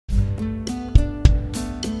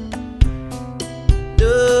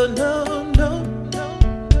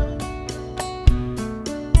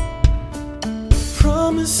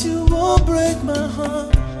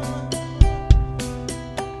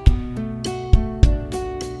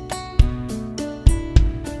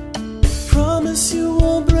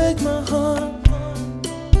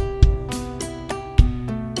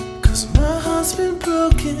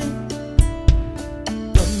broken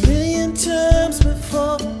a million times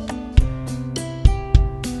before.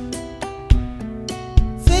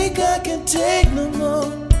 Think I can take no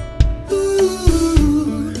more.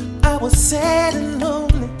 Ooh, I was sad and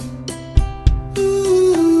lonely.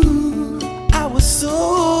 Ooh, I was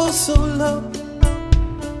so low.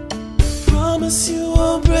 Promise you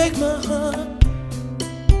won't break my heart.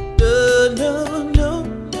 No.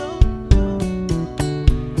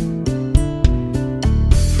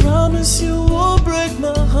 Promise you won't break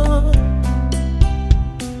my heart.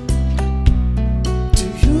 Do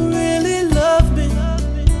you really love me?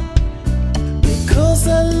 Because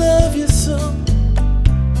I love you so.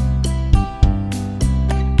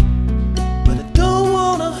 But I don't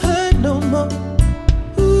wanna hurt no more.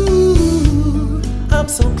 Ooh, I'm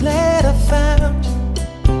so glad I found you.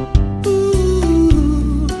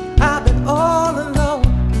 Ooh, I've been all alone.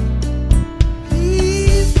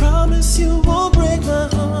 Please promise you won't break my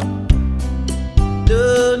heart.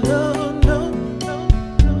 No.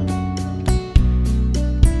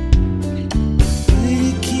 Will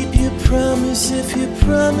you keep your promise if you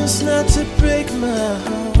promise not to break my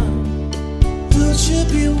heart? Don't you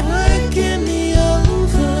be working me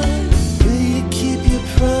over? Will you keep your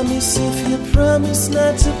promise if you promise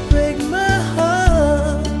not to break my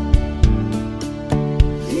heart?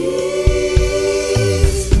 Please.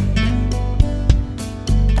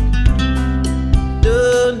 No.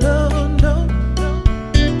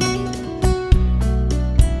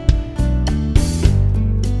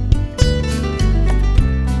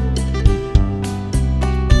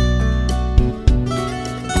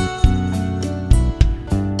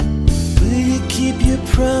 Keep your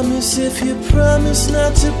promise if you promise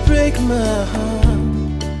not to break my heart.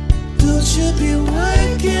 Don't you be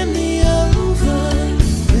working me over?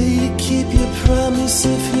 Will you keep your promise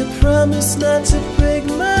if you promise not to break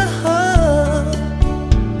my heart?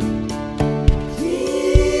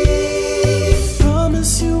 Please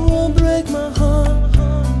promise you won't break my heart.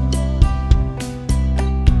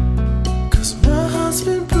 'Cause my heart's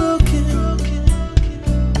been broken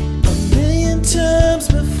a million times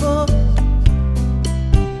before.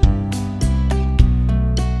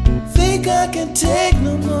 Think I can take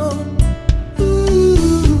no more.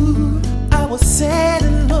 Ooh, I was sad